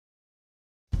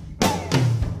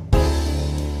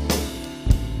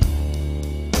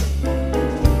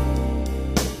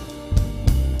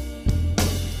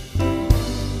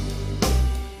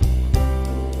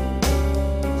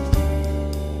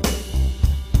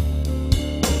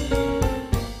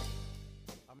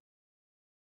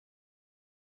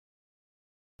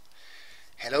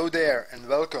there and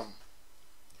welcome.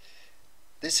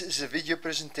 This is a video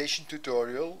presentation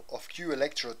tutorial of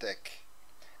QElectroTech,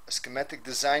 a schematic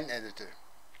design editor.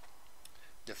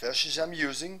 The versions I'm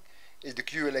using is the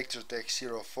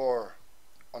QElectroTech 04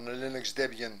 on a Linux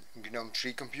Debian GNOME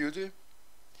 3 computer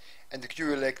and the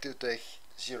QElectroTech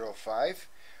 05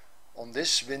 on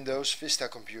this Windows Vista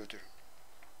computer.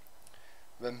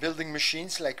 When building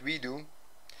machines like we do,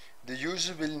 the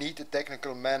user will need a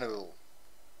technical manual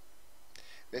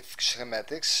with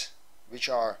schematics which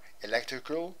are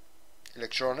electrical,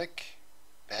 electronic,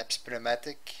 perhaps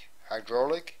pneumatic,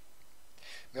 hydraulic.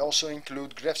 We also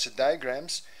include graphs and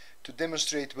diagrams to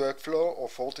demonstrate workflow or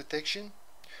fault detection,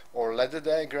 or ladder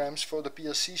diagrams for the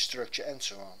PLC structure and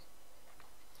so on.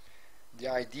 The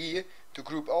idea to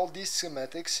group all these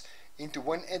schematics into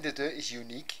one editor is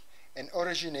unique and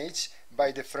originates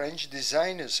by the French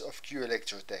designers of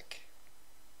QElectroTech.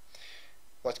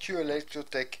 What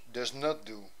QElectroTech does not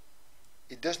do: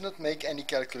 it does not make any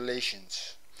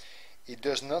calculations. It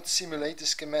does not simulate the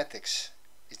schematics.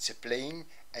 It's a plain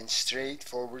and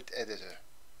straightforward editor.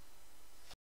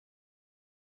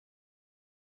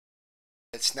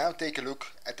 Let's now take a look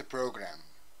at the program.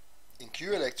 In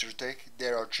QElectroTech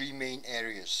there are three main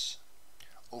areas.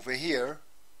 Over here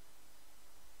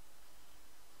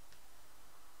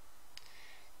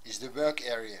is the work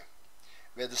area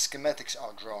where the schematics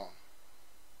are drawn.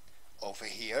 Over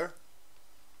here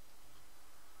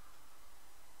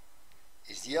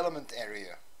is the element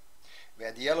area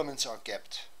where the elements are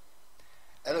kept.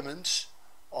 Elements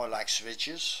are like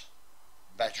switches,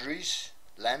 batteries,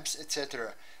 lamps,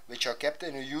 etc., which are kept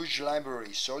in a huge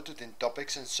library sorted in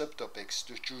topics and subtopics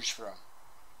to choose from.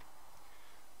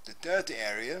 The third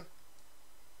area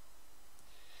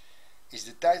is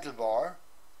the title bar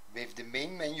with the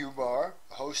main menu bar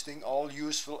hosting all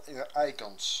useful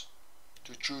icons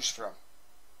to choose from.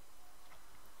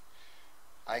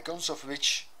 Icons of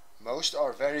which most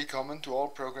are very common to all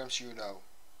programs you know.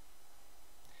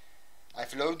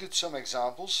 I've loaded some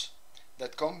examples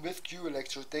that come with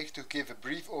QElectroTech to give a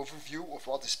brief overview of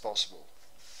what is possible.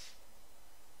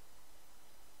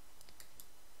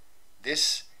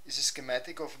 This is a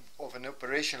schematic of an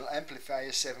operational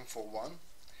amplifier 741,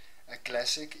 a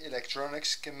classic electronic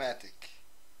schematic.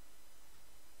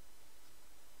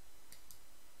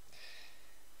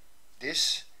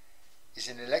 This is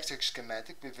an electric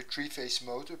schematic with a 3-phase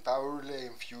motor, power relay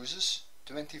and fuses,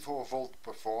 24-volt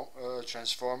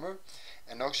transformer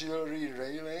and auxiliary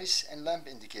relays and lamp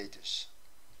indicators.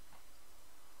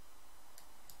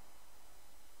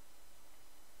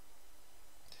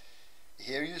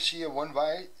 Here you see a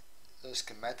one-wire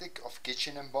schematic of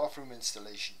kitchen and bathroom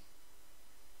installation.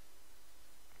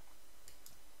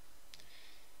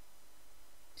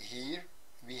 Here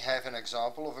we have an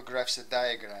example of a graphs and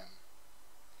diagram.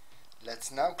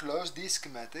 Let's now close these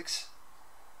schematics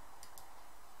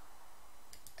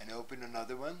and open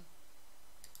another one.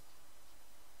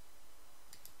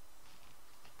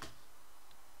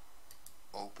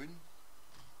 Open.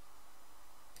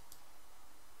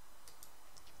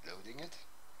 Loading it.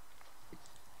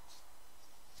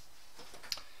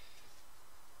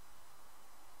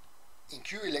 In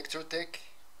QElectroTech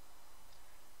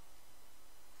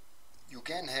you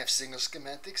can have single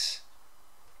schematics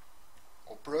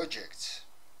or projects.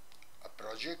 A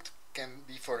project can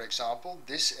be, for example,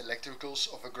 this electricals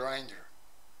of a grinder.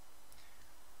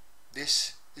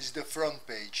 This is the front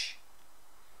page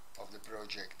of the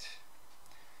project.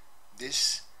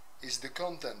 This is the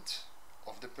content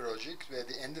of the project where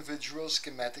the individual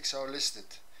schematics are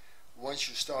listed. Once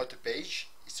you start the page,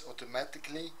 it's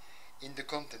automatically in the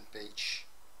content page.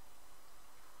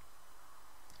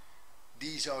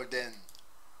 These are then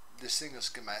the single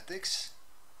schematics.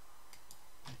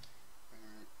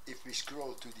 If we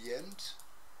scroll to the end,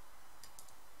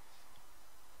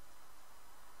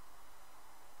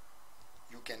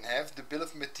 you can have the bill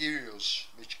of materials,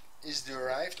 which is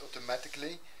derived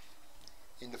automatically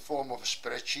in the form of a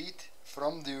spreadsheet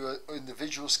from the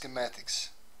individual schematics.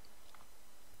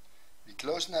 We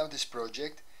close now this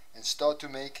project and start to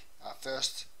make our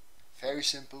first very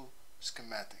simple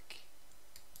schematic.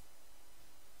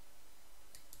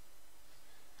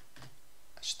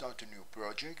 I start a new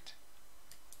project.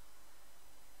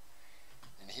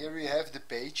 And here we have the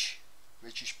page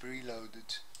which is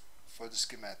preloaded for the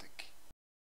schematic.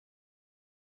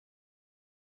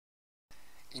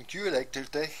 In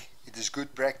QElectroTech it is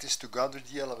good practice to gather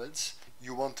the elements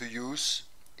you want to use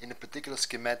in a particular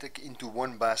schematic into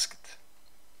one basket.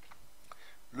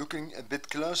 Looking a bit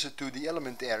closer to the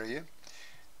element area,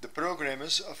 the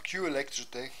programmers of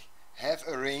QElectroTech have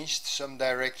arranged some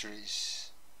directories.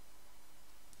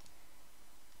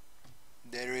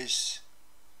 there is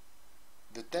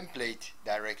the template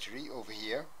directory over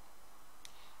here.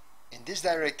 In this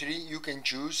directory you can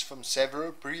choose from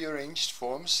several prearranged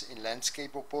forms in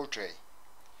landscape or portrait.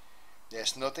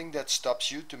 There's nothing that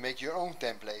stops you to make your own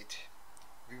template.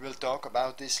 We will talk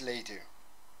about this later.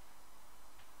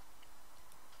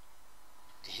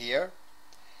 Here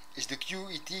is the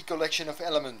QET collection of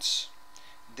elements.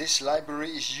 This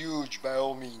library is huge by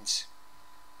all means.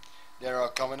 There are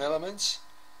common elements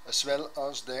as well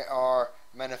as there are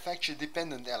manufacturer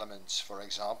dependent elements. For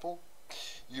example,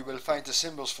 you will find the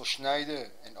symbols for Schneider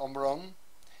and Omron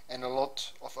and a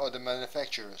lot of other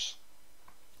manufacturers.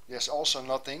 There's also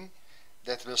nothing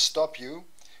that will stop you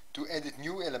to edit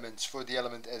new elements for the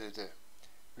element editor.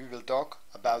 We will talk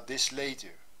about this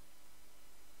later.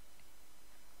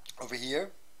 Over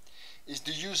here is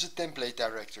the user template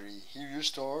directory. Here you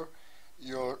store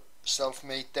your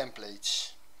self-made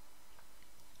templates.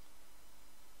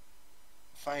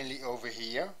 Finally, over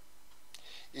here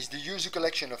is the user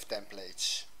collection of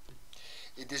templates.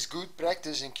 It is good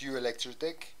practice in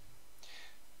QElectroTech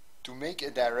to make a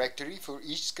directory for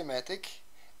each schematic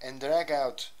and drag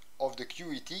out of the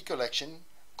QET collection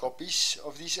copies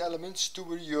of these elements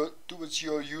towards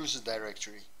your user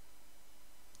directory.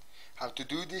 How to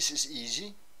do this is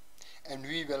easy, and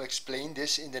we will explain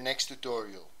this in the next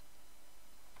tutorial.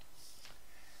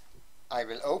 I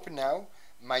will open now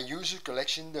my user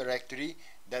collection directory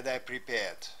that I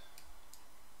prepared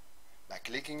by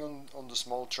clicking on the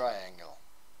small triangle.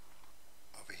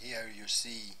 Over here you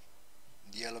see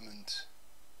the element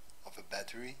of a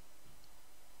battery,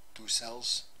 2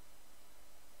 cells.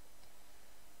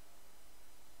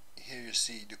 Here you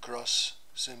see the cross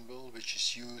symbol, which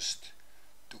is used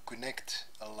to connect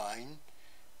a line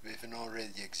with an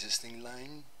already existing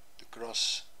line. The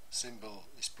cross symbol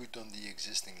is put on the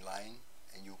existing line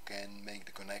and you can make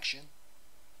the connection.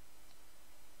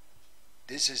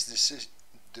 This is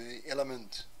the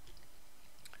element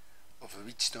of a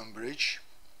Wheatstone bridge.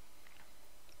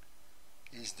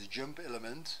 Is the jump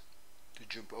element to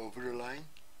jump over a line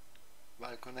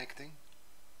while connecting.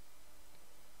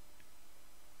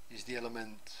 Is the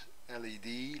element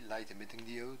LED, light emitting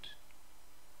diode.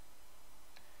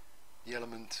 The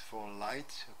element for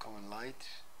light, a common light.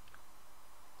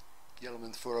 The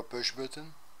element for a push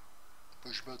button.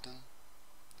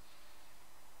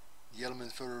 The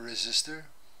element for a resistor.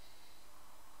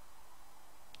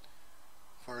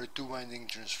 For a 2-winding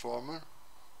transformer.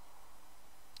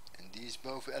 And these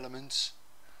both elements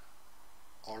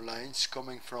are lines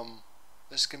coming from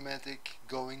a schematic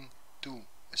going to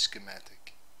a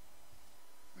schematic.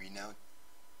 We now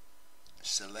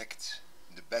select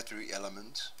the battery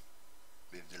element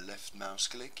with the left mouse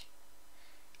click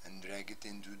and drag it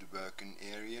into the working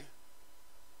area.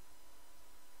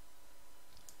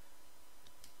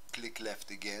 Click left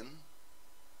again,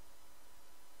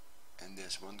 and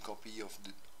there's one copy of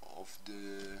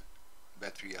the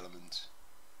battery element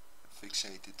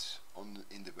fixated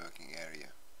in the working area.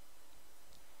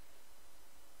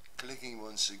 Clicking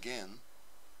once again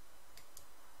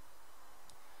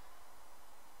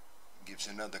gives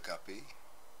another copy.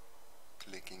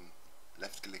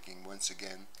 Left clicking once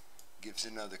again gives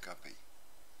another copy.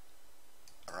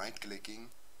 Right clicking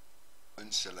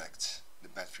unselects the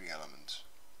battery element.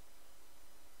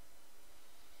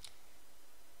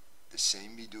 The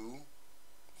same we do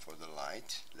for the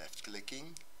light. Left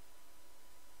clicking,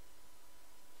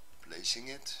 placing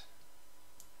it,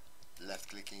 left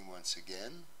clicking once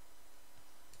again,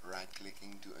 right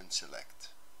clicking to unselect.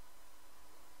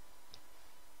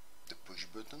 The push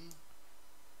button,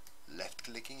 left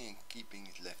clicking and keeping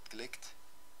it left clicked,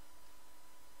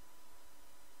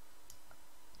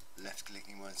 left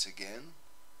clicking once again,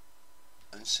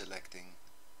 unselecting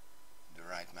the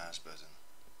right mouse button.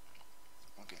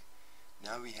 Okay,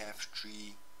 now we have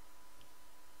 3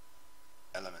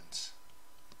 elements: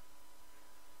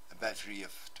 a battery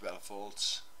of 12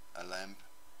 volts, a lamp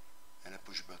and a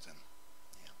push button.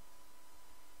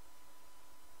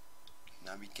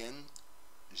 Now we can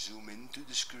zoom into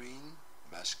the screen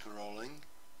by scrolling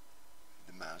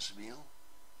the mouse wheel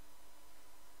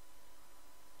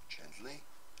gently.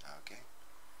 Okay.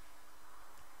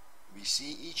 We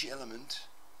see each element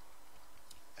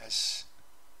as,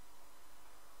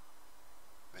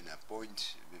 when I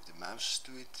point with the mouse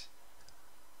to it,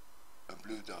 a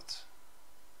blue dot.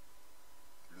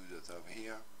 Blue dot over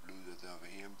here, blue dot over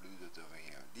here, blue dot over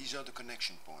here. These are the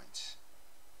connection points.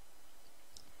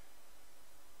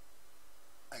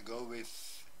 I go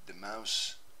with the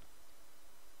mouse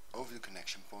over the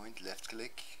connection point, left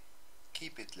click,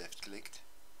 keep it left clicked,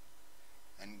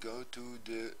 and go to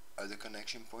the other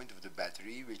connection point of the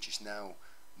battery, which is now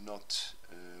not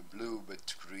blue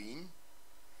but green.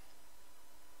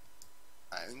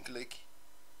 I unclick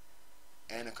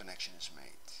and a connection is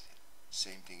made.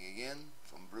 Same thing again,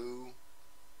 from blue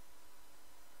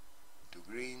to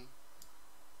green,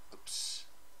 oops,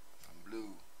 from blue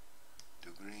to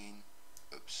green,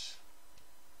 oops.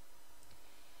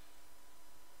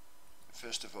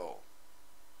 First of all,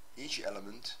 each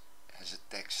element has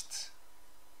a text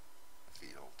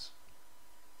field.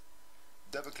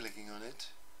 Double clicking on it,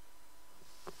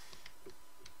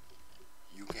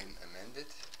 you can amend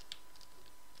it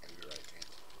and rewrite it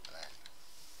blank.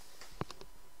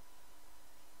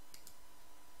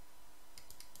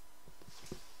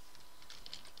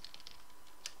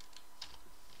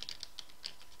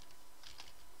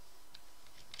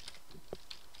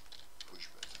 Push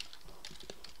button.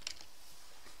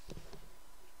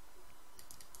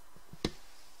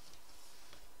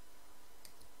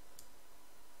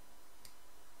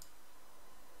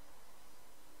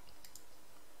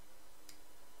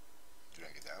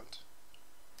 Drag it out.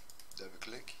 Double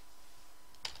click.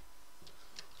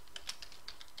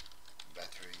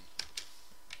 Battery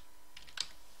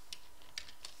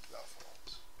 12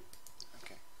 volts.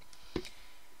 Okay.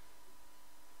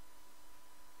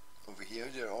 Over here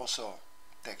there are also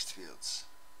text fields.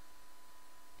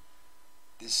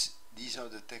 These are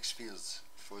the text fields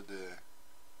for the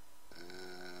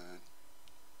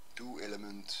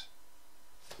 2-element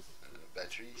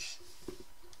batteries.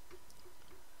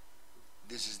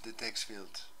 This is the text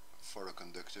field for a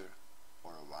conductor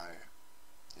or a wire.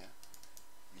 Yeah,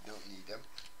 we don't need them.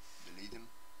 Delete them.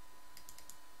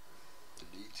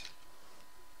 Delete.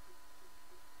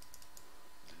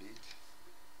 Delete.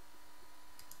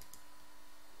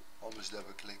 Almost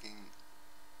double clicking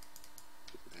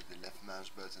with the left mouse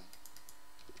button.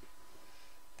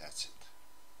 That's it.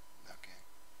 Okay.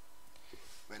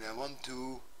 When I want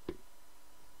to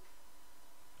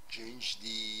change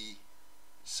the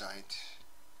side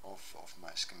of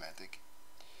my schematic,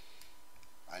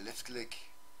 I left click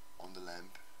on the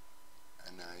lamp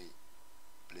and I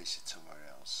place it somewhere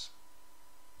else.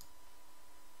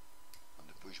 On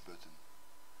the push button,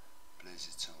 place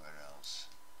it somewhere else.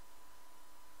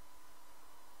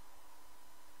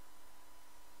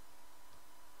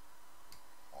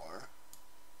 Or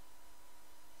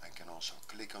I can also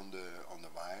click on the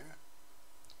wire.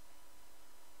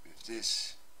 With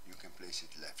this you can place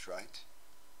it left, right.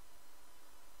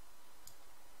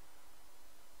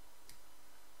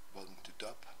 Bottom to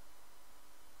top.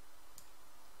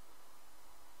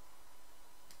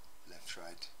 Left,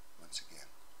 right, once again.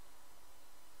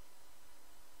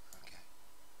 Okay.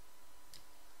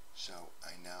 So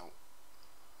I now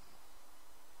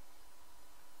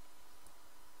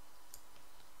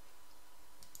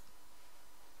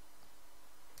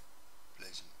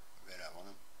place them where I want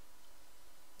them.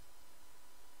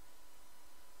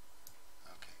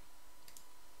 Okay.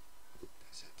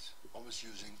 That's it. Always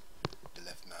using the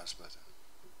left mouse button.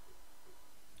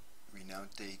 We now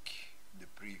take the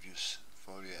previous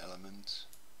folio element,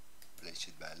 place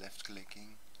it by left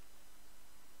clicking,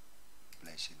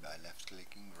 place it by left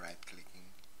clicking, right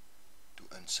clicking to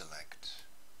unselect.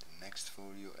 The next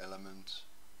folio element,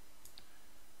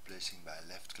 placing by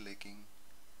left clicking,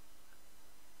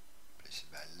 place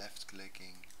it by left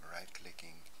clicking, right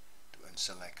clicking to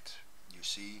unselect. You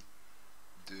see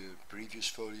the previous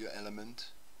folio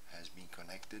element has been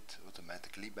connected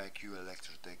automatically by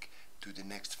QElectroTech to the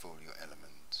next folio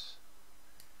element.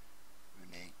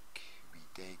 We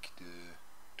take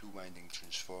the 2-winding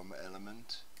transformer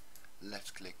element,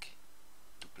 left click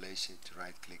to place it,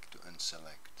 right click to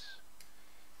unselect.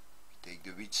 We take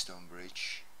the Wheatstone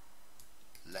bridge,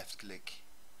 left click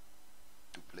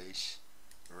to place,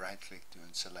 right click to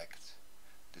unselect.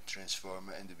 The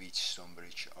transformer and the Wheatstone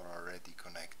bridge are already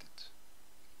connected.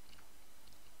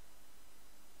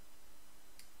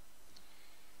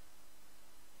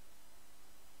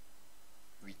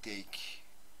 We take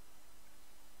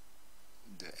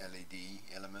the LED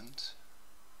element,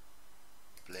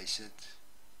 place it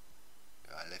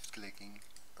by left clicking,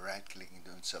 right clicking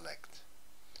to unselect.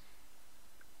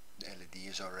 The LED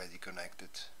is already connected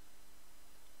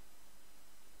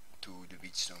to the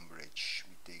Wheatstone bridge.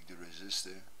 We take the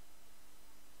resistor,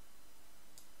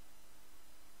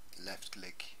 left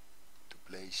click to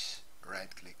place,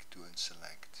 right click to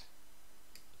unselect.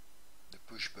 The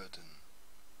push button,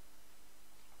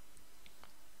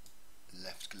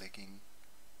 left clicking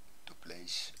to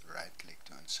place, right click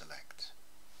to unselect.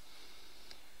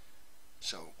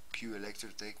 So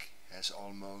QElectroTech has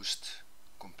almost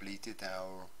completed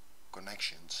our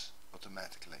connections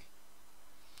automatically.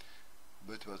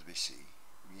 But what we see,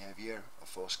 we have here a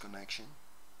false connection,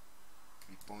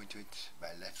 we point to it by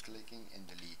left clicking and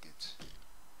delete it.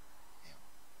 Yeah.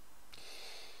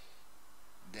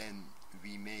 Then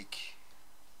we make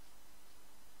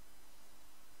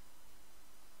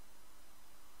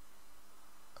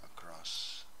a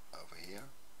cross over here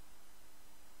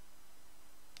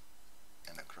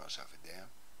and a cross over there,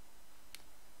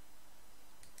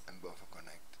 and both are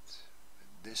connected.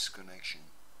 This connection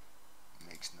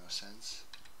makes no sense.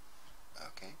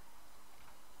 Okay.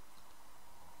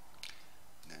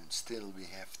 Then still we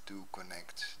have to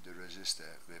connect the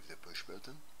resistor with the push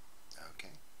button.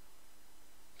 Okay.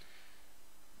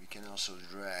 We can also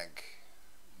drag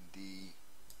the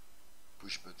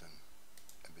push button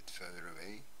a bit further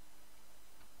away.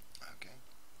 Okay.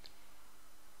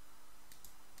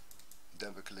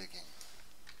 Double clicking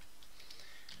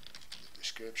the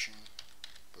description,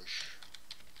 push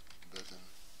button.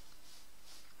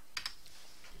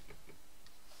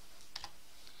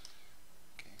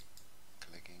 Okay.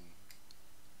 Clicking,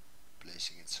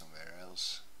 placing it somewhere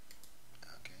else.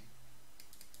 Okay.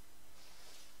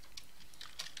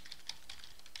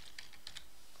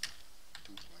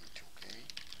 2.2K.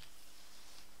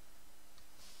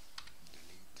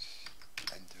 Delete,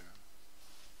 enter,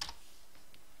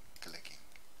 clicking.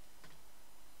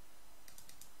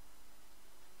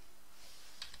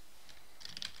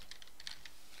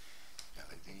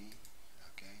 LED.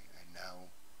 Okay, and now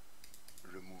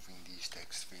removing these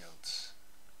text fields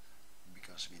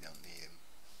because we don't need them,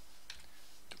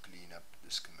 to clean up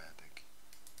the schematic.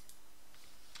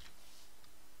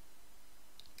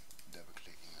 Double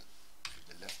clicking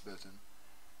the left button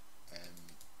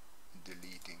and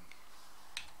deleting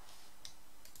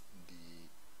the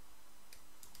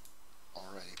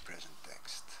already present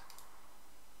text.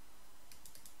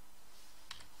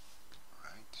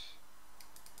 Right.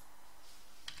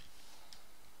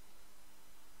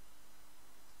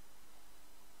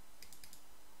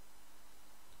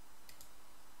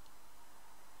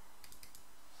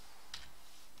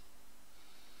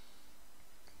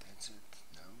 That's it.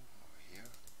 No, over here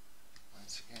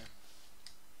once again,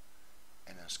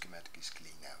 and our schematic is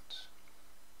cleaned out.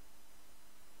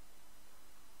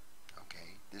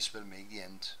 Okay, this will make the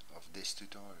end of this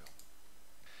tutorial.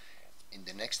 In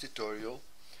the next tutorial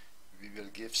we will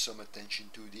give some attention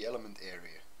to the element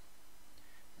area.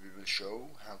 We will show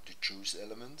how to choose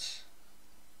elements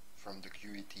from the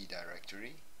QET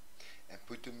directory and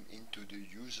put them into the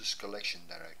users collection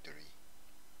directory.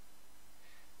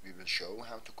 We will show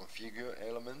how to configure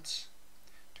elements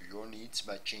to your needs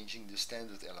by changing the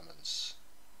standard elements.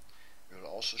 We will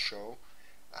also show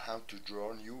how to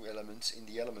draw new elements in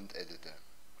the element editor.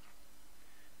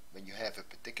 When you have a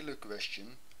particular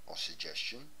question or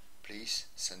suggestion, please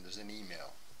send us an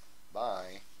email.